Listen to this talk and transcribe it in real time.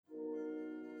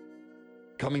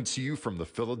Coming to you from the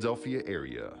Philadelphia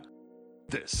area,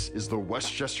 this is the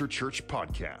Westchester Church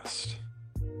Podcast.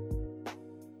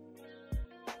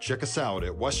 Check us out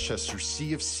at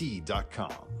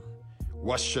westchestercfc.com.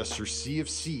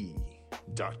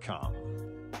 westchestercfc.com.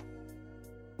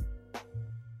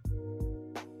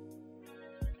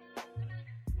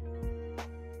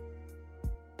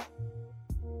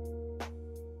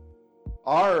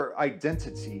 Our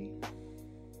identity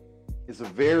is a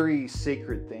very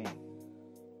sacred thing.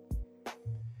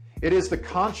 It is the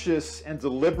conscious and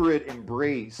deliberate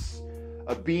embrace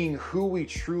of being who we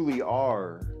truly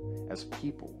are as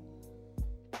people.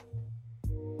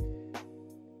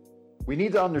 We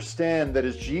need to understand that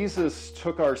as Jesus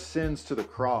took our sins to the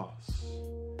cross,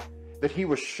 that he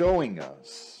was showing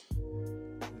us,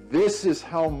 this is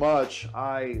how much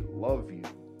I love you.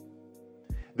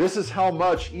 This is how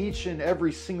much each and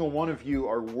every single one of you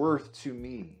are worth to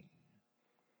me.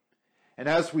 And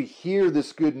as we hear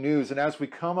this good news, and as we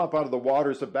come up out of the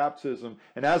waters of baptism,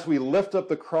 and as we lift up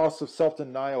the cross of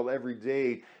self-denial every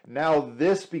day, now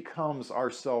this becomes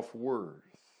our self-worth.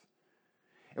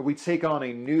 And we take on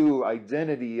a new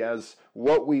identity as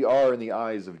what we are in the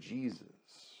eyes of Jesus.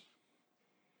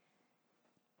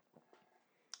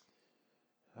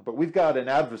 But we've got an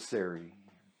adversary.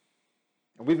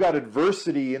 And we've got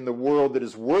adversity in the world that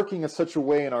is working in such a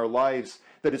way in our lives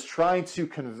that is trying to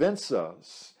convince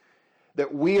us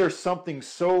that we are something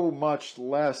so much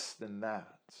less than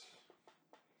that.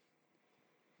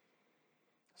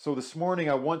 So this morning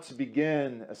I want to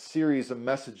begin a series of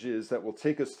messages that will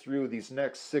take us through these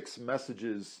next 6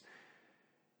 messages,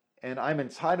 and I'm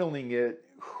entitling it,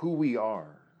 Who We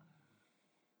Are.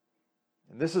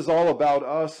 And this is all about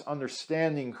us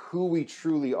understanding who we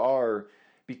truly are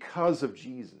because of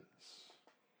Jesus,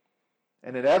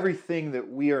 and in everything that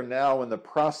we are now in the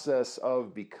process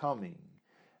of becoming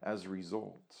as a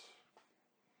result.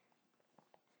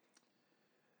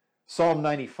 Psalm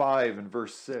 95 and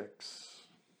verse 6.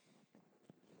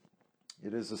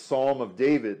 It is a psalm of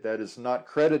David that is not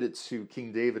credited to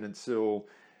King David until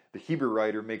the Hebrew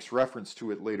writer makes reference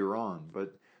to it later on.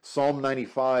 But Psalm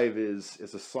 95 is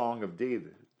a song of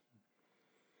David.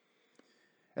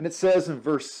 And it says in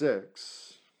verse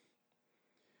 6,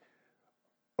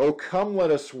 "O come, let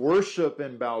us worship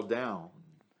and bow down.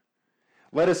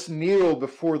 Let us kneel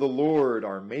before the Lord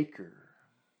our Maker,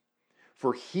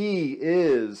 for he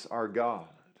is our God,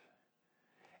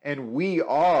 and we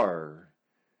are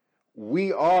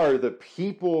the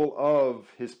people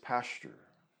of his pasture,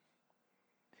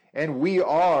 and we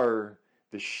are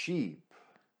the sheep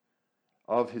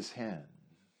of his hand."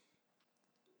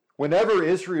 Whenever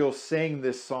Israel sang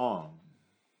this song,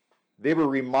 they were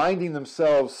reminding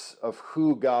themselves of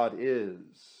who God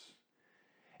is.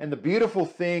 And the beautiful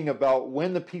thing about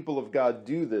when the people of God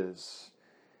do this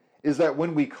is that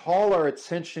when we call our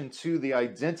attention to the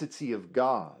identity of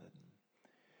God,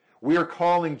 we are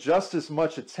calling just as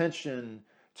much attention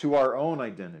to our own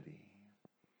identity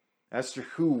as to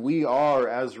who we are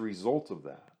as a result of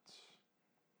that.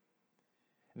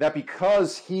 That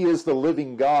because he is the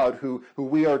living God who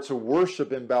we are to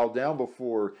worship and bow down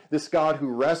before, this God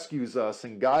who rescues us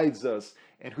and guides us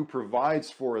and who provides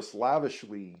for us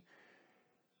lavishly,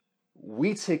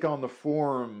 we take on the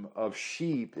form of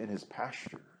sheep in his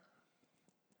pasture.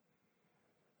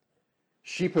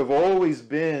 Sheep have always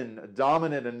been a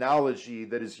dominant analogy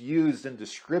that is used in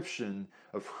description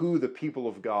of who the people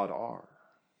of God are.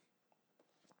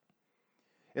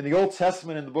 In the Old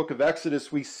Testament, in the book of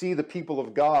Exodus, we see the people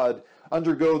of God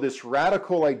undergo this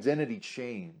radical identity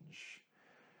change,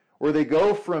 where they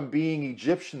go from being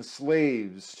Egyptian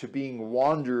slaves to being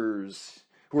wanderers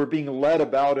who are being led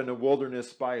about in a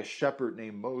wilderness by a shepherd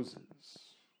named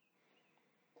Moses.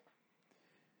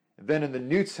 And then in the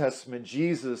New Testament,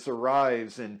 Jesus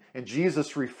arrives and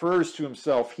Jesus refers to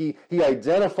himself. He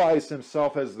identifies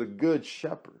himself as the good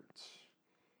shepherd.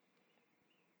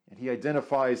 And he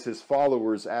identifies his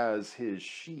followers as his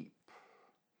sheep.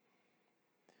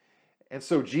 And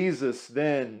so Jesus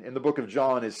then, in the book of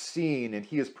John, is seen and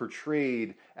he is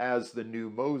portrayed as the new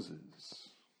Moses.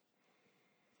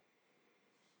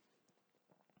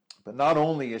 But not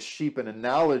only is sheep an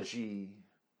analogy,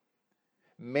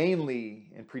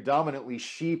 mainly and predominantly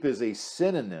sheep is a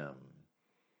synonym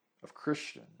of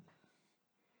Christian.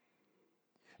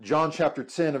 John chapter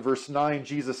 10 and verse 9,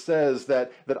 Jesus says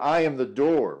that I am the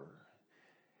door.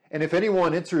 And if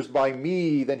anyone enters by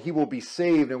me, then he will be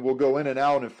saved and will go in and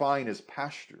out and find his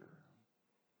pasture.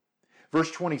 Verse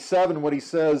 27, what he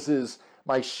says is,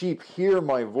 "My sheep hear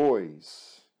my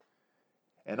voice,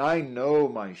 and I know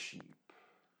my sheep,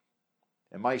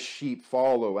 and my sheep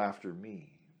follow after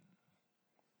me."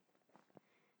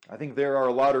 I think there are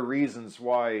a lot of reasons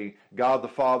why God the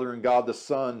Father and God the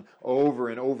Son over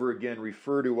and over again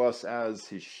refer to us as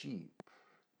his sheep.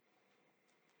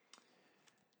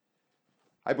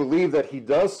 I believe that he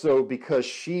does so because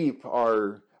sheep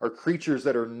are creatures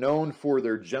that are known for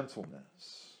their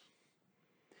gentleness.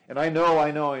 And I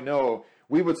know,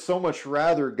 we would so much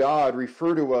rather God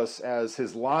refer to us as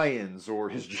his lions or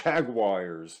his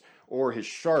jaguars or his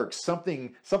sharks,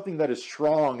 something that is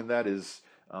strong and that is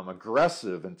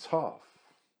aggressive and tough.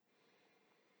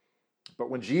 But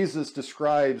when Jesus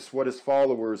describes what his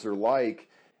followers are like,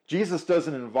 Jesus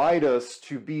doesn't invite us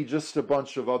to be just a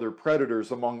bunch of other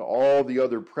predators among all the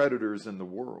other predators in the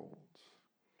world.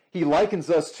 He likens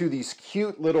us to these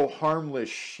cute little harmless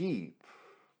sheep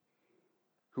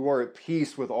who are at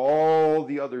peace with all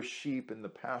the other sheep in the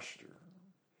pasture.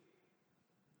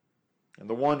 And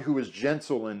the one who is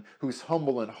gentle and who's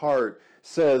humble in heart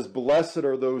says, "Blessed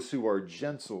are those who are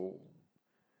gentle,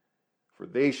 for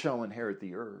they shall inherit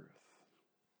the earth."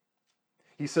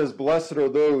 He says, "Blessed are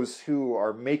those who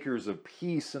are makers of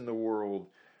peace in the world,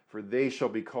 for they shall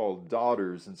be called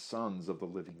daughters and sons of the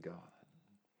living God."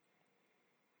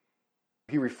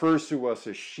 He refers to us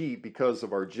as sheep because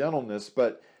of our gentleness,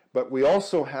 but we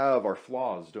also have our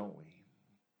flaws, don't we?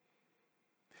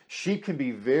 Sheep can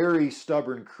be very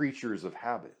stubborn creatures of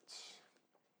habits.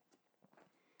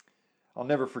 I'll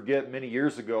never forget, many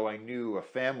years ago, I knew a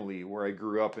family where I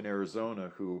grew up in Arizona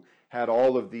who had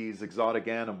all of these exotic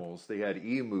animals. They had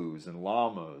emus and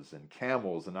llamas and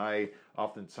camels, and I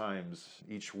oftentimes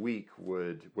each week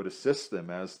would assist them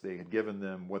as they had given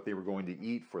them what they were going to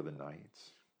eat for the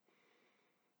night.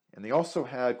 And they also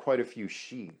had quite a few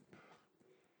sheep.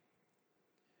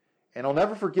 And I'll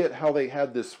never forget how they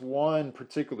had this one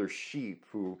particular sheep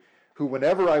who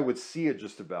whenever I would see it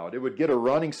just about, it would get a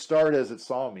running start as it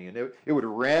saw me, and it would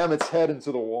ram its head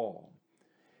into the wall.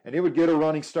 And it would get a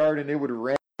running start, and it would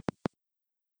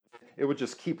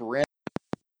just keep ramming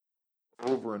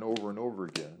over and over and over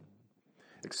again,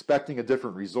 expecting a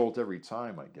different result every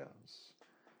time, I guess.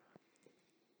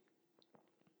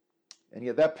 And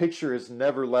yet that picture has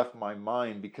never left my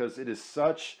mind because it is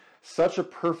such a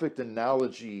perfect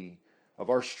analogy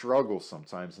of our struggle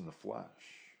sometimes in the flesh.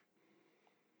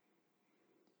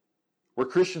 Where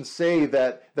Christians say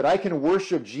that I can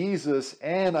worship Jesus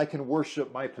and I can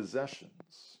worship my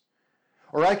possessions.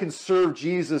 Or I can serve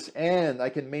Jesus and I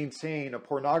can maintain a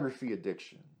pornography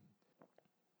addiction.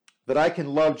 That I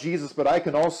can love Jesus, but I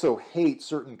can also hate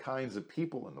certain kinds of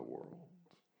people in the world.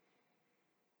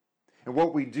 And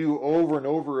what we do over and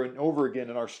over and over again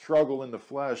in our struggle in the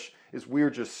flesh is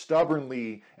we're just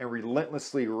stubbornly and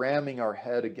relentlessly ramming our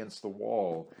head against the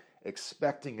wall,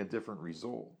 expecting a different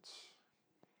result.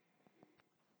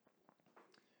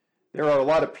 There are a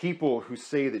lot of people who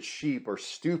say that sheep are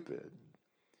stupid.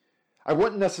 I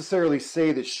wouldn't necessarily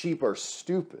say that sheep are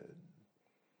stupid.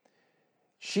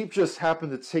 Sheep just happen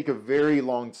to take a very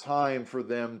long time for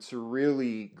them to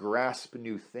really grasp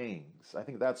new things. I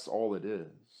think that's all it is.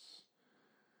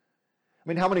 I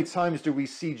mean, how many times do we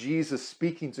see Jesus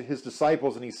speaking to his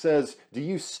disciples and he says, "Do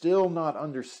you still not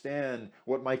understand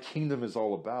what my kingdom is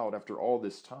all about after all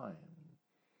this time?"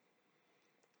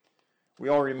 We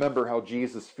all remember how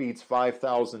Jesus feeds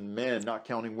 5,000 men, not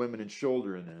counting women and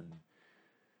children. And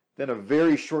then a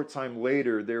very short time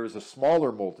later, there is a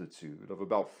smaller multitude of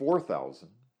about 4,000.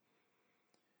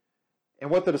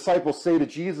 And what the disciples say to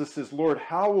Jesus is, "Lord,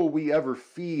 how will we ever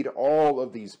feed all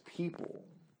of these people?"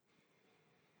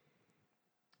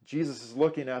 Jesus is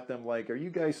looking at them like, "Are you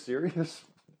guys serious?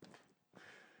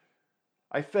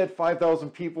 I fed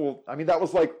 5,000 people. I mean, that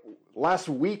was like last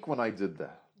week when I did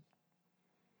that."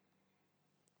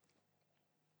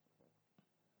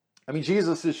 I mean,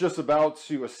 Jesus is just about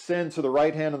to ascend to the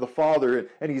right hand of the Father,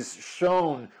 and he's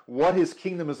shown what his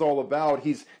kingdom is all about.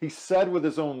 He said with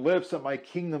his own lips that my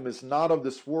kingdom is not of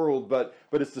this world, but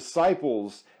his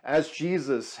disciples, as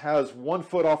Jesus has one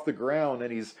foot off the ground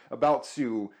and he's about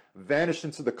to vanish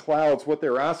into the clouds, what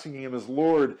they're asking him is,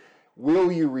 "Lord,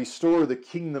 will you restore the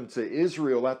kingdom to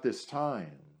Israel at this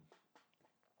time?"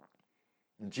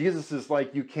 And Jesus is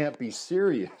like, "You can't be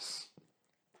serious."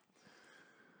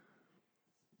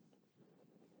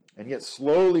 And yet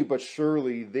slowly but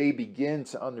surely they begin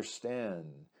to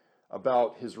understand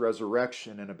about his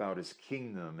resurrection and about his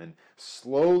kingdom. And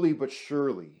slowly but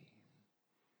surely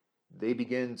they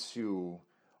begin to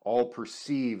all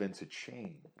perceive and to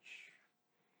change.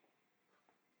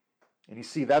 And you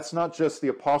see, that's not just the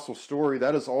apostles' story,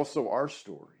 that is also our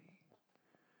story.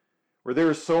 Where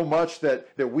there is so much that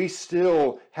we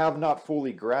still have not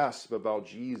fully grasped about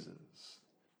Jesus.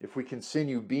 If we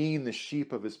continue being the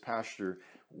sheep of his pasture,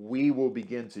 we will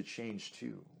begin to change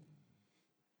too.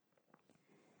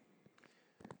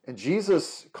 And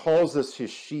Jesus calls us his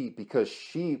sheep because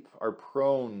sheep are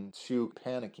prone to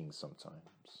panicking sometimes.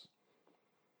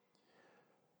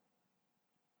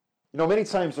 You know, many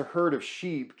times a herd of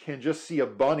sheep can just see a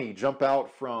bunny jump out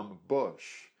from a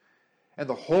bush, and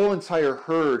the whole entire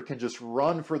herd can just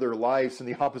run for their lives in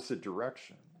the opposite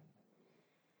direction.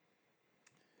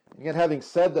 And yet, having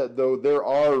said that, though, there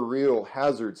are real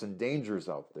hazards and dangers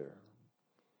out there.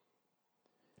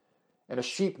 And a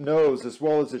sheep knows, as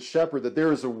well as its shepherd, that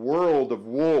there is a world of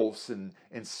wolves and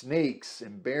snakes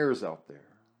and bears out there.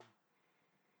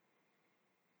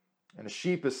 And a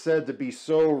sheep is said to be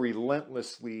so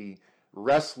relentlessly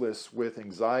restless with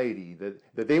anxiety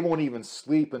that they won't even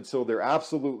sleep until they're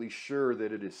absolutely sure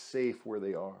that it is safe where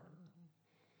they are.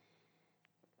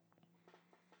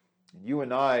 You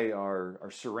and I are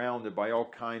surrounded by all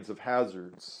kinds of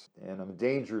hazards and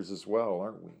dangers as well,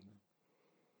 aren't we?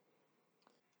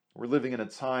 We're living in a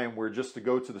time where just to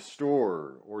go to the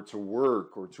store or to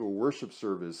work or to a worship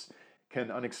service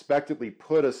can unexpectedly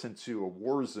put us into a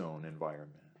war zone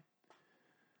environment.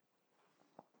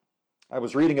 I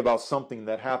was reading about something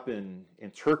that happened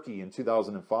in Turkey in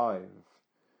 2005,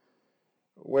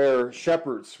 where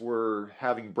shepherds were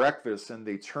having breakfast and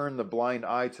they turned the blind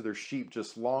eye to their sheep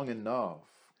just long enough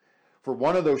for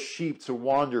one of those sheep to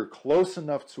wander close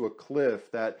enough to a cliff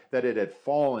that it had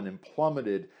fallen and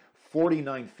plummeted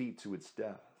 49 feet to its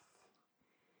death.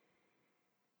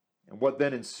 And what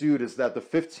then ensued is that the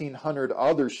 1,500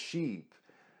 other sheep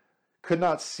could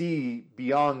not see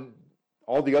beyond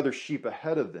all the other sheep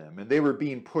ahead of them, and they were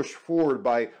being pushed forward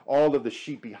by all of the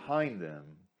sheep behind them,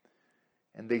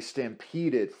 and they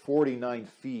stampeded 49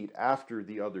 feet after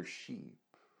the other sheep.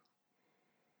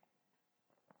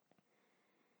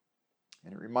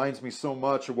 And it reminds me so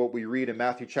much of what we read in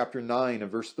Matthew chapter 9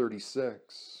 and verse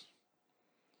 36,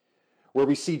 where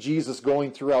we see Jesus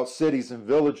going throughout cities and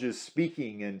villages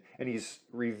speaking, and he's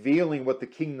revealing what the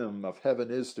kingdom of heaven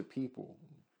is to people.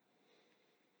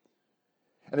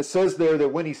 And it says there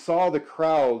that when he saw the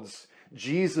crowds,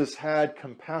 Jesus had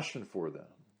compassion for them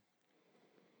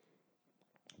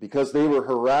because they were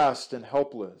harassed and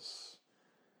helpless,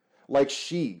 like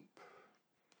sheep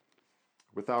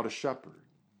without a shepherd.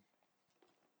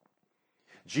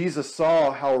 Jesus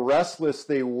saw how restless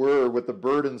they were with the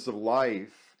burdens of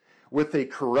life, with a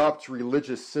corrupt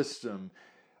religious system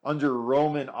under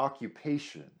Roman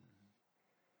occupation.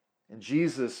 And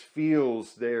Jesus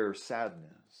feels their sadness.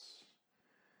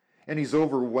 And he's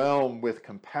overwhelmed with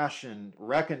compassion,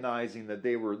 recognizing that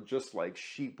they were just like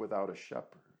sheep without a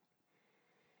shepherd.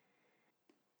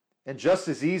 And just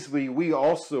as easily, we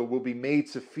also will be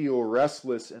made to feel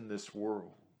restless in this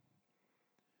world.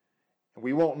 And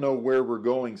we won't know where we're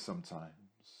going sometimes.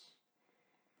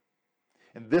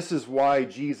 And this is why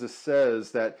Jesus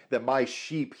says that my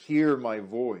sheep hear my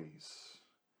voice,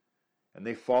 and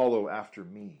they follow after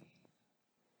me.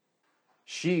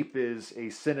 Sheep is a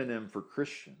synonym for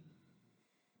Christian.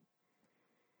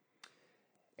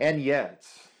 And yet,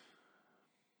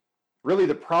 really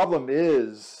the problem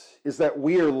is that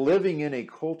we are living in a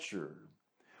culture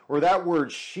where that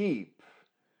word sheep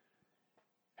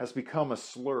has become a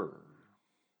slur.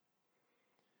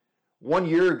 1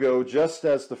 year ago, just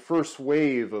as the first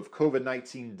wave of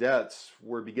COVID-19 deaths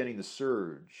were beginning to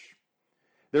surge,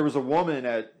 there was a woman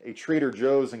at a Trader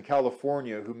Joe's in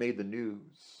California who made the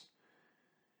news.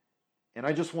 And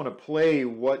I just want to play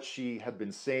what she had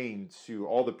been saying to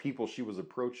all the people she was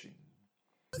approaching.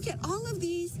 Look at all of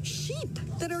these sheep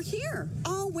that are here,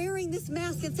 all wearing this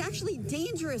mask. It's actually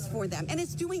dangerous for them, and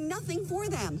it's doing nothing for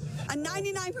them. A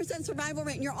 99% survival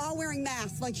rate, and you're all wearing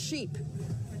masks like sheep.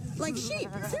 Like sheep,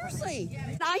 seriously.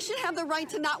 I should have the right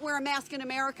to not wear a mask in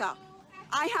America.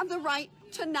 I have the right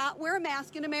to not wear a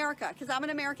mask in America because I'm an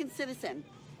American citizen,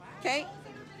 okay?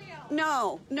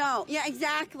 No, yeah,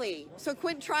 exactly. So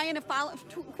quit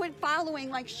following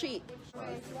like sheep.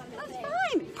 That's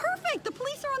fine, perfect. The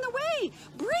police are on the way.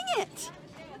 Bring it.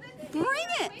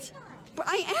 But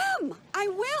I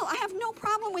will. I have no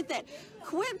problem with it.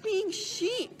 Quit being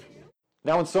sheep.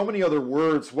 Now, in so many other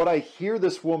words, what I hear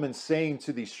this woman saying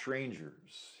to these strangers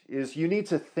is you need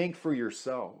to think for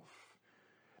yourself.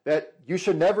 That you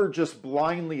should never just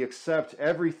blindly accept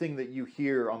everything that you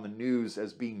hear on the news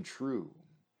as being true.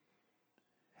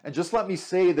 And just let me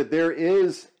say that there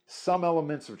is some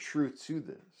elements of truth to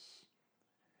this.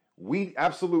 We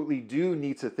absolutely do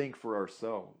need to think for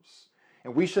ourselves.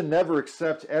 And we should never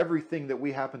accept everything that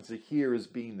we happen to hear as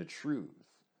being the truth.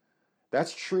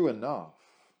 That's true enough.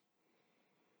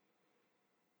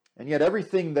 And yet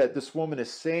everything that this woman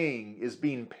is saying is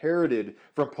being parroted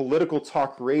from political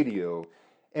talk radio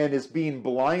and is being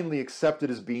blindly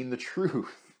accepted as being the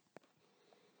truth.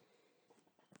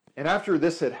 And after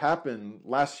this had happened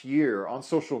last year on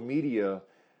social media,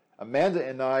 Amanda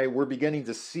and I were beginning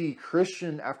to see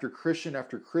Christian after Christian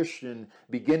after Christian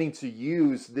beginning to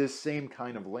use this same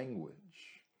kind of language,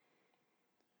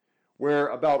 where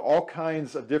about all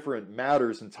kinds of different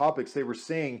matters and topics, they were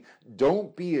saying,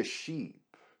 don't be a sheep.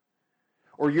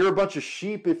 Or you're a bunch of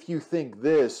sheep if you think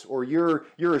this, or you're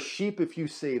a sheep if you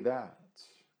say that.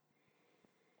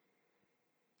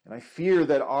 And I fear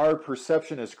that our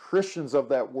perception as Christians of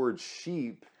that word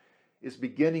sheep is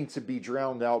beginning to be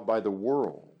drowned out by the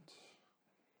world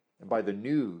and by the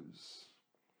news,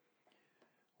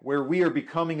 where we are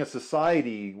becoming a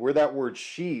society where that word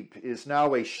sheep is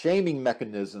now a shaming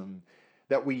mechanism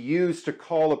that we use to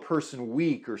call a person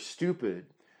weak or stupid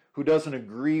who doesn't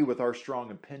agree with our strong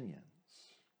opinions.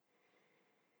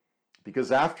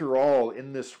 Because after all,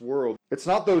 in this world, it's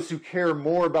not those who care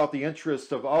more about the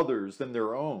interests of others than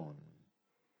their own.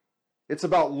 It's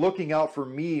about looking out for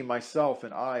me, myself,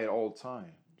 and I at all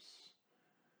times.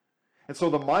 And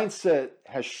so the mindset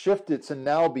has shifted to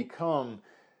now become,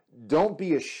 don't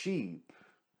be a sheep,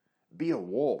 be a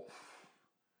wolf,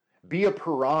 be a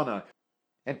piranha.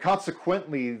 And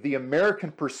consequently, the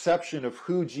American perception of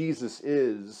who Jesus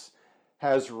is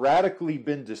has radically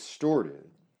been distorted.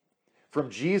 From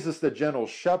Jesus the gentle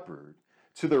shepherd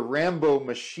to the Rambo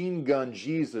machine gun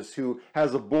Jesus who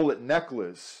has a bullet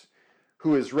necklace,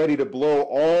 who is ready to blow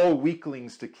all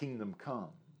weaklings to kingdom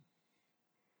come.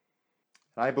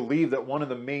 I believe that one of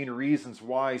the main reasons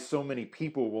why so many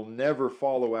people will never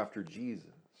follow after Jesus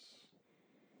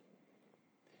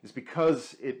is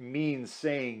because it means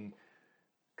saying,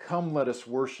 come, let us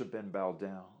worship and bow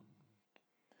down.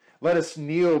 Let us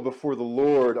kneel before the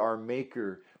Lord our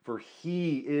Maker, for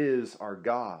he is our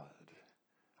God,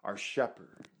 our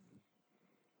shepherd.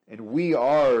 And we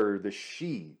are the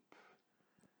sheep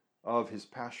of his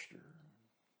pasture.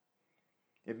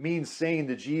 It means saying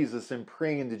to Jesus and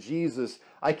praying to Jesus,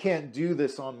 I can't do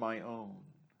this on my own.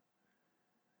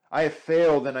 I have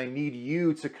failed and I need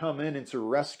you to come in and to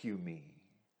rescue me.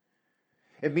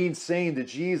 It means saying to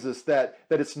Jesus that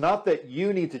it's not that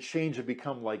you need to change and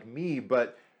become like me,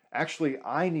 but actually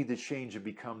I need to change and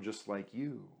become just like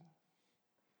you.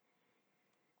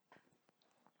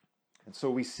 And so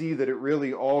we see that it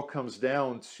really all comes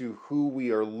down to who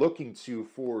we are looking to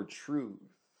for truth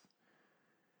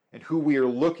and who we are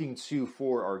looking to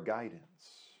for our guidance.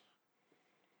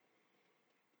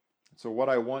 So what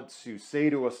I want to say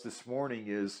to us this morning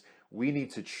is we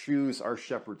need to choose our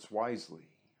shepherds wisely.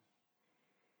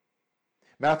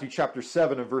 Matthew chapter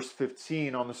 7 and verse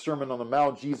 15 on the Sermon on the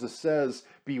Mount, Jesus says,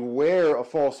 beware of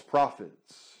false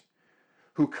prophets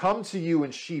who come to you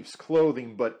in sheep's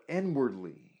clothing, but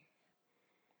inwardly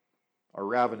are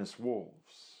ravenous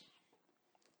wolves.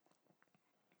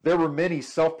 There were many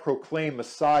self-proclaimed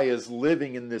messiahs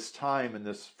living in this time in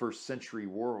this first century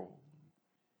world.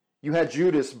 You had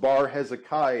Judas Bar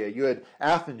Hezekiah, you had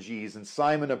Athanages and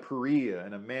Simon of Perea,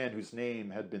 and a man whose name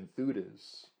had been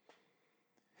Theudas.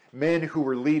 Men who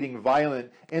were leading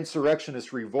violent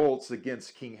insurrectionist revolts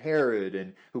against King Herod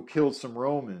and who killed some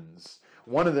Romans.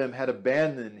 One of them had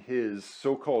abandoned his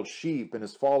so-called sheep and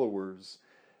his followers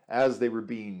as they were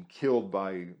being killed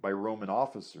by Roman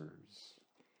officers.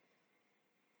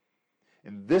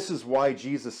 And this is why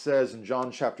Jesus says in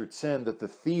John chapter 10 that the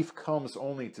thief comes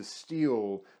only to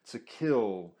steal, to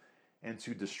kill, and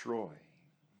to destroy.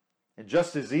 And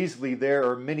just as easily, there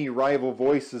are many rival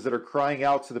voices that are crying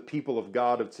out to the people of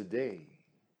God of today.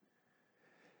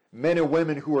 Men and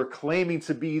women who are claiming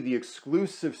to be the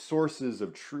exclusive sources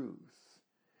of truth,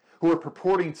 who are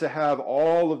purporting to have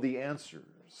all of the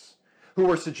answers, who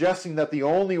are suggesting that the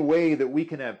only way that we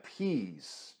can have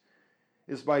peace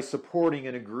is by supporting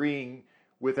and agreeing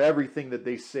with everything that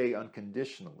they say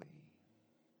unconditionally.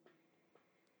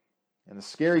 And the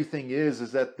scary thing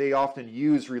is that they often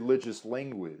use religious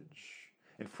language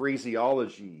and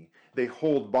phraseology. They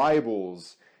hold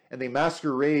Bibles and they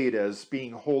masquerade as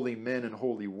being holy men and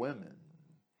holy women.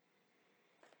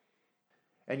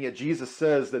 And yet Jesus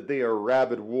says that they are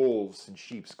rabid wolves in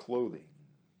sheep's clothing.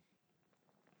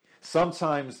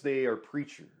 Sometimes they are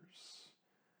preachers.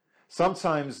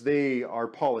 Sometimes they are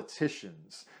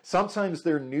politicians. Sometimes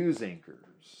they're news anchors.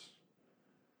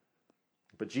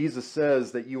 But Jesus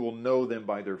says that you will know them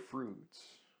by their fruits.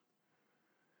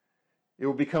 It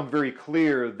will become very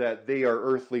clear that they are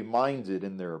earthly minded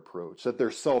in their approach, that they're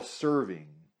self-serving,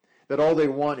 that all they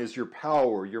want is your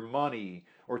power, your money,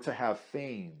 or to have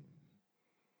fame.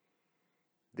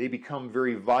 They become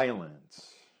very violent.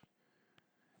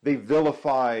 They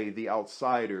vilify the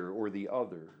outsider or the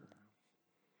other.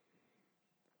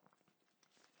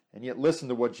 And yet listen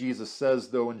to what Jesus says,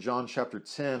 though, in John chapter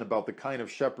 10 about the kind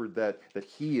of shepherd that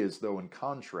he is, though, in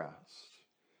contrast.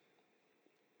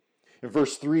 In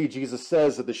verse 3, Jesus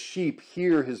says that the sheep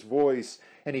hear his voice,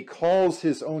 and he calls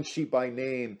his own sheep by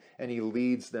name, and he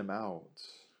leads them out.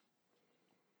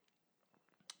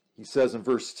 He says in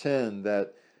verse 10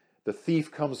 that the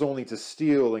thief comes only to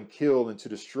steal and kill and to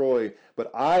destroy,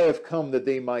 but I have come that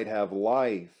they might have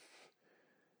life,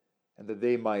 and that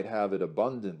they might have it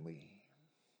abundantly.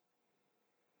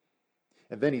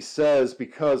 And then he says,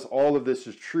 because all of this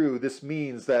is true, this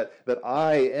means that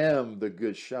I am the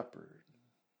good shepherd.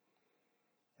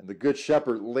 And the good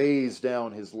shepherd lays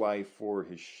down his life for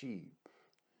his sheep.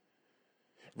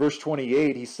 Verse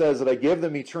 28, he says that I give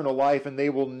them eternal life and they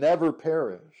will never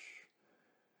perish.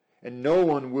 And no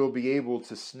one will be able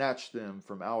to snatch them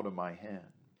from out of my hand.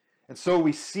 And so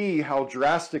we see how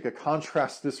drastic a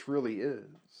contrast this really is.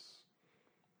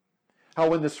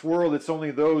 How in this world it's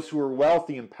only those who are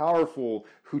wealthy and powerful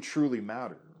who truly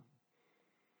matter.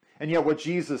 And yet what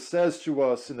Jesus says to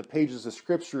us in the pages of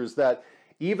Scripture is that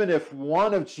even if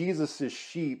one of Jesus'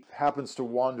 sheep happens to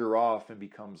wander off and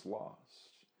becomes lost,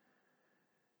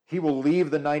 he will leave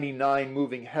the 99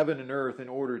 moving heaven and earth in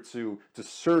order to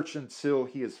search until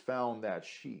he has found that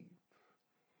sheep.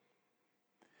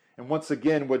 And once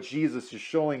again, what Jesus is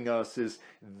showing us is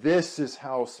this is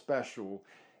how special,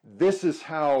 this is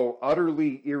how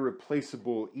utterly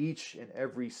irreplaceable each and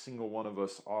every single one of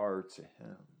us are to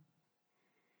him.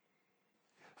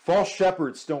 False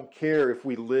shepherds don't care if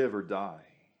we live or die.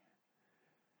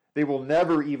 They will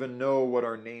never even know what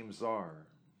our names are.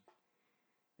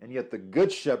 And yet the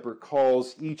good shepherd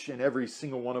calls each and every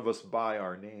single one of us by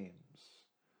our names.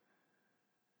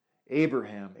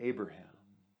 Abraham, Abraham.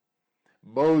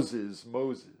 Moses,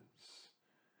 Moses.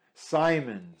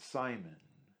 Simon, Simon.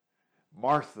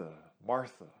 Martha,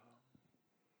 Martha.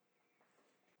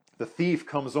 The thief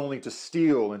comes only to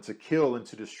steal and to kill and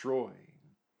to destroy.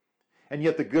 And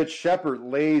yet the good shepherd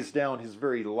lays down his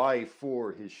very life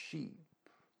for his sheep.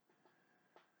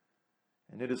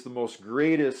 And it is the most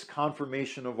greatest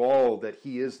confirmation of all that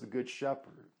he is the good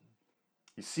shepherd.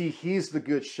 You see, he's the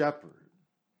good shepherd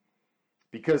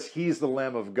because he's the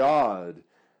Lamb of God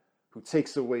who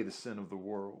takes away the sin of the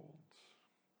world.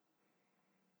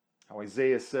 How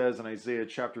Isaiah says in Isaiah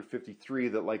chapter 53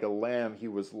 that like a lamb he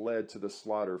was led to the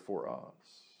slaughter for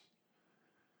us.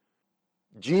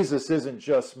 Jesus isn't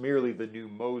just merely the new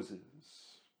Moses.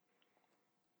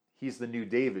 He's the new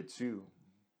David too.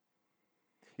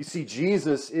 You see,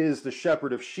 Jesus is the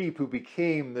shepherd of sheep who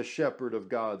became the shepherd of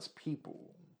God's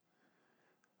people,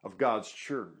 of God's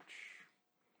church.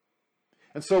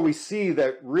 And so we see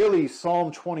that really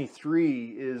Psalm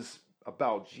 23 is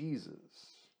about Jesus,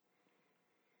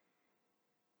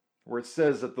 where it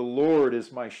says that the Lord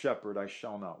is my shepherd, I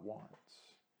shall not want.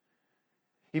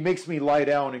 He makes me lie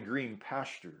down in green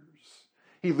pastures.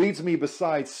 He leads me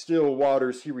beside still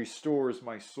waters. He restores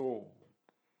my soul.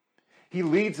 He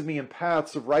leads me in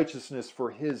paths of righteousness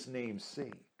for his name's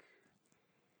sake.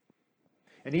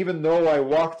 And even though I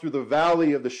walk through the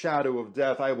valley of the shadow of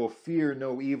death, I will fear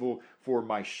no evil, for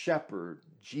my shepherd,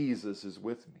 Jesus, is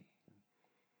with me.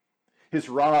 His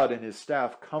rod and his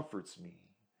staff comforts me.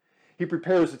 He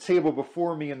prepares a table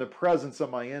before me in the presence of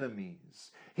my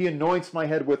enemies. He anoints my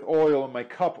head with oil, and my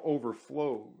cup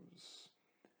overflows.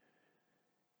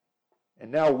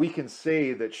 And now we can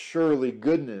say that surely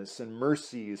goodness and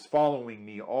mercy is following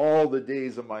me all the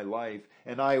days of my life,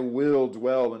 and I will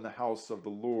dwell in the house of the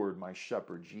Lord, my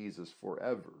shepherd Jesus,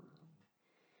 forever.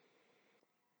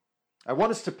 I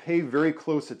want us to pay very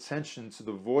close attention to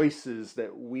the voices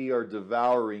that we are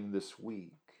devouring this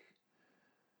week.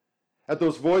 At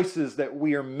those voices that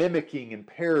we are mimicking and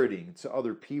parroting to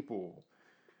other people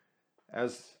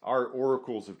as our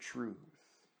oracles of truth.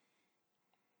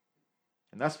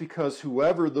 And that's because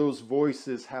whoever those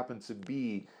voices happen to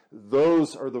be,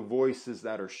 those are the voices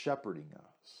that are shepherding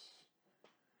us.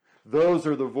 Those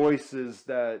are the voices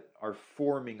that are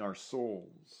forming our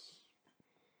souls.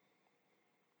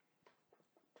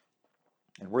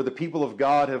 And where the people of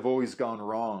God have always gone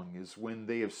wrong is when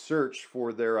they have searched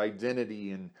for their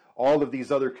identity in all of these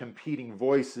other competing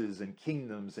voices and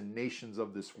kingdoms and nations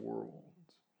of this world.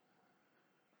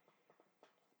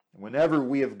 Whenever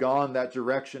we have gone that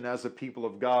direction as a people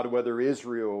of God, whether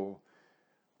Israel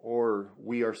or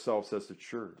we ourselves as the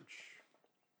church,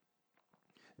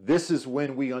 this is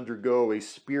when we undergo a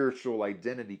spiritual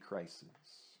identity crisis.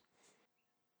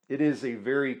 It is a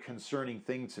very concerning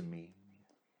thing to me.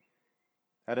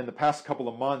 And in the past couple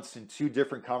of months, in 2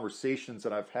 different conversations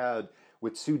that I've had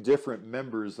with 2 different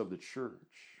members of the church,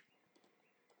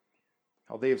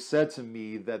 how they have said to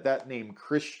me that that name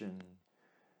Christian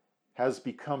has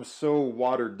become so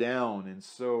watered down and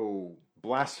so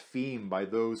blasphemed by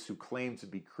those who claim to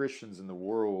be Christians in the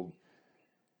world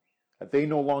that they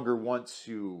no longer want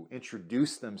to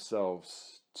introduce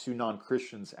themselves to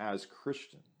non-Christians as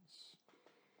Christians.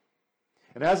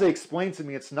 And as they explained to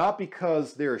me, it's not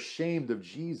because they're ashamed of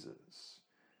Jesus.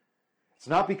 It's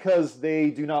not because they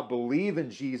do not believe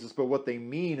in Jesus, but what they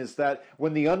mean is that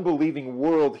when the unbelieving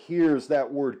world hears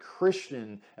that word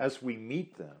Christian as we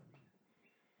meet them,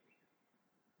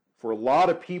 for a lot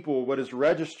of people, what is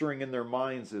registering in their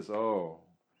minds is, oh,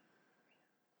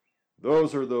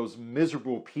 those are those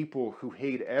miserable people who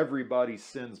hate everybody's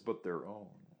sins but their own.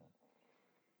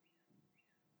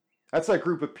 That's that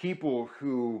group of people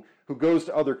who goes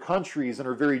to other countries and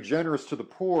are very generous to the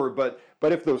poor, but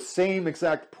if those same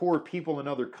exact poor people in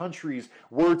other countries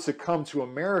were to come to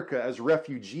America as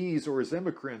refugees or as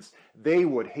immigrants, they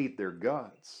would hate their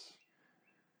guts.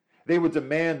 They would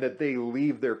demand that they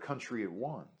leave their country at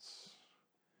once.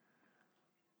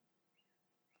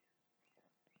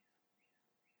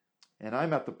 And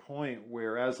I'm at the point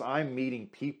where as I'm meeting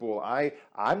people,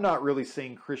 I'm not really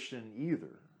saying Christian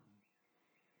either.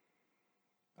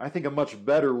 I think a much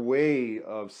better way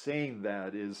of saying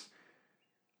that is,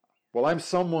 well, I'm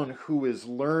someone who is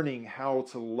learning how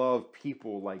to love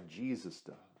people like Jesus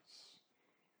does.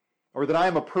 Or that I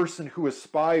am a person who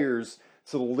aspires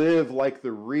to live like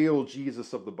the real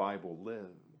Jesus of the Bible lived.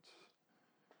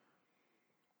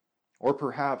 Or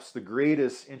perhaps the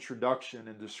greatest introduction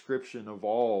and description of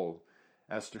all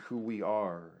as to who we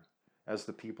are as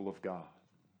the people of God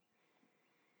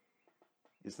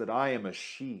is that I am a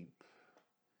sheep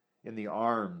in the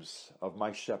arms of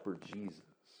my shepherd Jesus.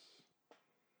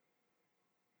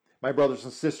 My brothers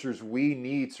and sisters, we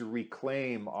need to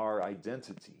reclaim our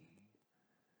identity.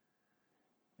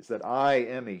 Is that I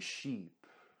am a sheep,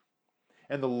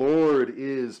 and the Lord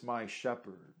is my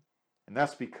shepherd. And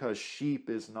that's because sheep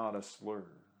is not a slur.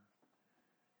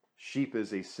 Sheep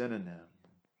is a synonym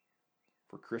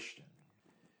for Christian.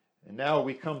 And now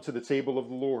we come to the table of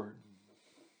the Lord,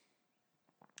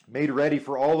 made ready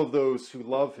for all of those who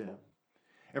love him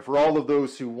and for all of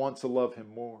those who want to love him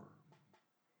more.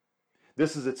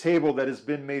 This is a table that has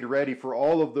been made ready for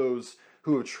all of those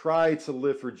who have tried to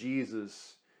live for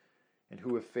Jesus and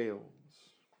who have failed.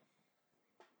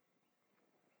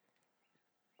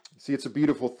 See, it's a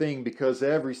beautiful thing because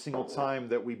every single time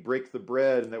that we break the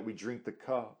bread and that we drink the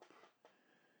cup,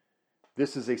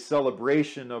 this is a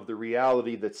celebration of the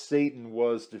reality that Satan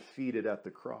was defeated at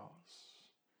the cross.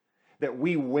 That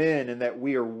we win and that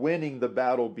we are winning the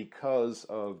battle because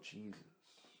of Jesus.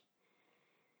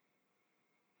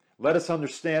 Let us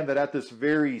understand that at this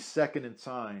very second in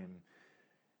time,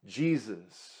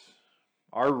 Jesus,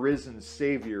 our risen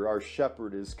Savior, our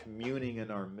shepherd, is communing in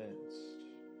our midst.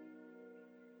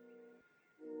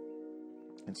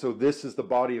 And so this is the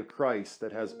body of Christ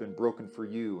that has been broken for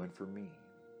you and for me.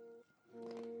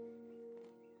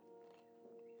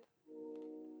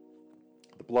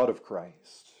 The blood of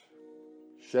Christ,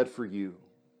 shed for you,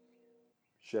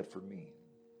 shed for me.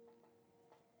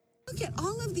 Look at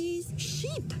all of these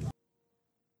sheep.